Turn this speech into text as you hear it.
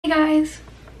guys!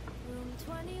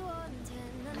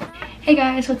 Hey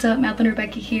guys, what's up?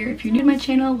 Madelinerebecca here. If you're new to my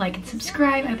channel, like and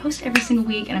subscribe. I post every single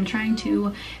week and I'm trying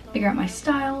to figure out my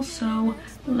style, so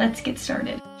let's get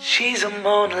started. She's a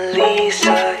Mona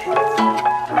Lisa.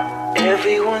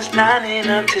 Everyone's lining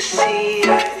up to see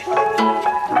her.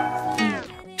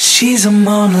 She's a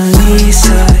Mona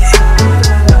Lisa.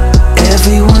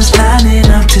 Everyone's lining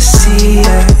up to see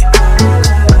her.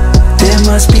 There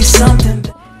must be something.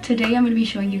 Today I'm going to be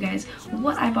showing you guys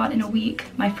what I bought in a week.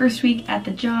 My first week at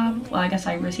the job. Well, I guess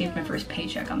I received my first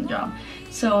paycheck on the job.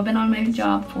 So I've been on my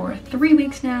job for 3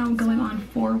 weeks now, going on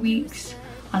 4 weeks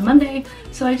on Monday.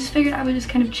 So I just figured I would just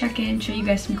kind of check in, show you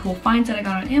guys some cool finds that I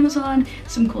got on Amazon,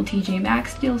 some cool TJ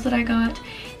Maxx deals that I got,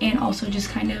 and also just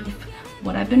kind of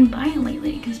what I've been buying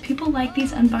lately because people like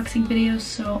these unboxing videos,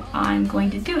 so I'm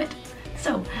going to do it.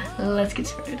 So let's get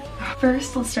started.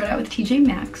 First, let's start out with TJ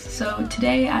Maxx. So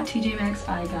today at TJ Maxx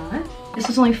I got, this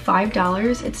was only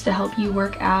 $5. It's to help you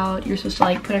work out. You're supposed to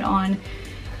like put it on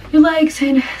your legs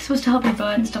and it's supposed to help your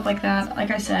butt and stuff like that.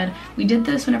 Like I said, we did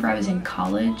this whenever I was in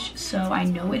college, so I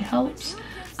know it helps.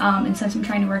 And since I'm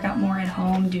trying to work out more at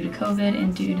home due to COVID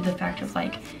and due to the fact of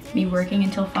like me working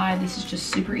until 5, this is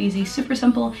just super easy, super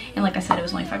simple, and like I said, it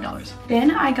was only $5. Then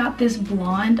I got this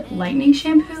blonde lightning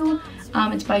shampoo.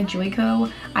 It's by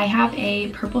Joico. I have a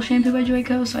purple shampoo by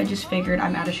Joico, so I just figured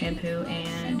I'm out of shampoo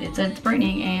and it said it's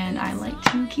brightening and I like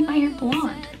to keep my hair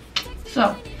blonde.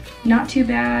 So, not too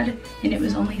bad, and it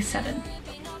was only $7.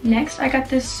 Next, I got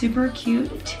this super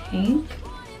cute tank.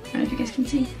 I don't know if you guys can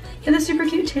see. Yeah, this super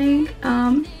cute tank.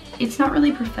 It's not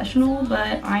really professional,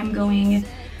 but I'm going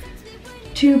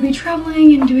to be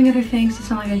traveling and doing other things. It's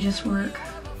not like I just work.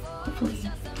 Hopefully,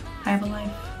 I have a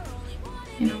life,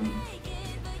 you know.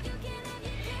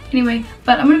 Anyway,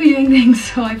 but I'm gonna be doing things,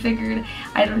 so I figured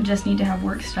I don't just need to have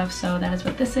work stuff, so that is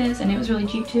what this is, and it was really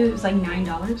cheap too. It was like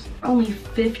 $9. Only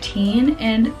 $15,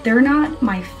 and they're not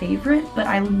my favorite, but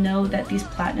I know that these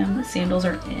platinum sandals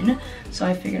are in, so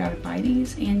I figured I would buy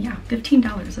these, and yeah,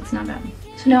 $15, that's not bad.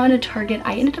 So now into Target,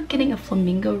 I ended up getting a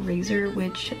flamingo razor,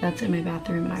 which that's in my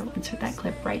bathroom, and I will insert that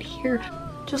clip right here.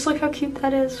 Just look how cute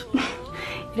that is.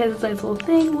 It has this nice little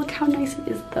thing. Look how nice it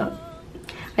is though.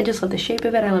 I just love the shape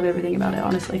of it. I love everything about it,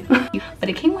 honestly. But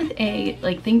it came with a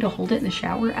like thing to hold it in the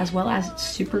shower, as well as it's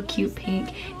super cute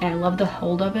pink, and I love the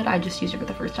hold of it. I just used it for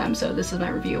the first time, so this is my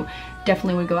review.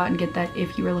 Definitely would go out and get that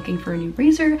if you were looking for a new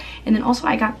razor. And then also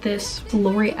I got this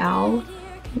L'Oreal,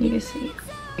 let me just see.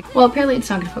 Well, apparently it's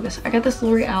not gonna focus. I got this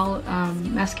L'Oreal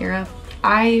mascara.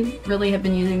 I really have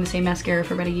been using the same mascara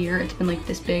for about a year. It's been like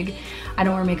this big. I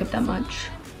don't wear makeup that much.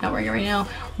 Not wearing it right now,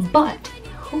 but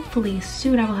hopefully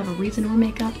soon I will have a reason to wear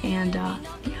makeup, and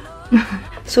yeah.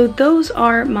 So those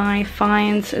are my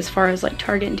finds as far as like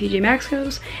Target and TJ Maxx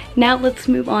goes. Now let's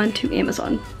move on to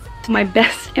Amazon. My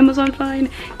best Amazon find,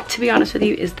 to be honest with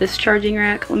you, is this charging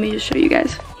rack. Let me just show you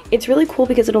guys. It's really cool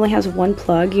because it only has one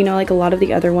plug. You know, like a lot of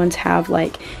the other ones have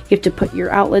like, you have to put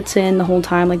your outlets in the whole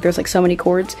time. Like there's like so many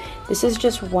cords. This is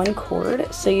just one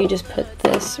cord. So you just put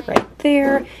this right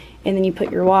there, and then you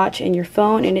put your watch and your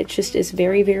phone, and it just is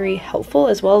very, very helpful,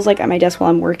 as well as like at my desk while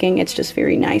I'm working. It's just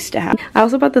very nice to have. I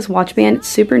also bought this watch band. It's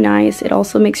super nice. It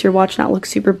also makes your watch not look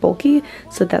super bulky,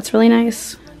 so that's really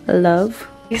nice. I love.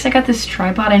 Next I got this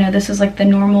tripod. I know this is like the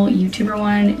normal YouTuber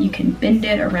one. You can bend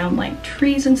it around like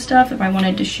trees and stuff if I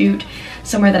wanted to shoot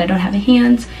somewhere that I don't have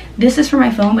hands. This is for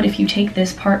my phone, but if you take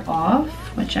this part off,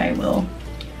 which I will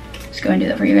just go and do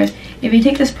that for you guys. If you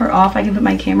take this part off, I can put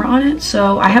my camera on it.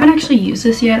 So I haven't actually used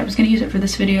this yet. I was gonna use it for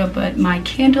this video, but my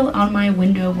candle on my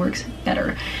window works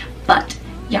better. But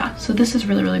yeah, so this is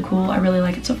really, really cool. I really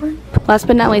like it so far. Last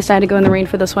but not least, I had to go in the rain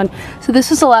for this one. So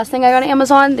this is the last thing I got on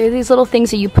Amazon. They're these little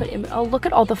things that you put in. Oh, look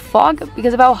at all the fog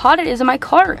because of how hot it is in my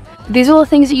car. These are little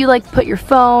things that you like put your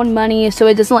phone, money, so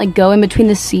it doesn't like go in between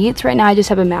the seats. Right now I just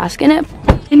have a mask in it.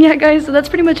 And yeah, guys, so that's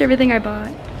pretty much everything I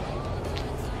bought.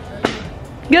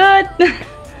 Good.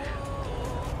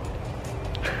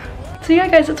 So yeah,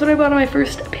 guys, that's what I bought on my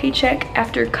first paycheck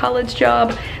after college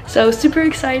job. So super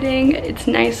exciting. It's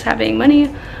nice having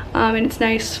money, and it's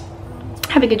nice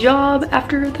having a job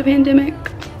after the pandemic.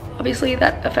 Obviously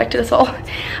that affected us all,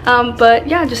 but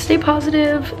yeah, just stay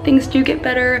positive. Things do get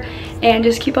better, and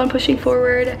just keep on pushing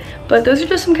forward. But those are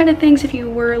just some kind of things if you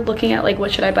were looking at like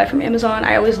what should I buy from Amazon.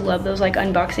 I always love those like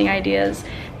unboxing ideas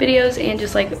videos and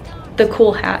just like the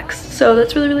cool hacks. So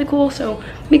that's really, really cool. So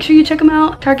make sure you check them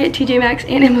out. Target, TJ Maxx,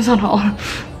 and Amazon haul.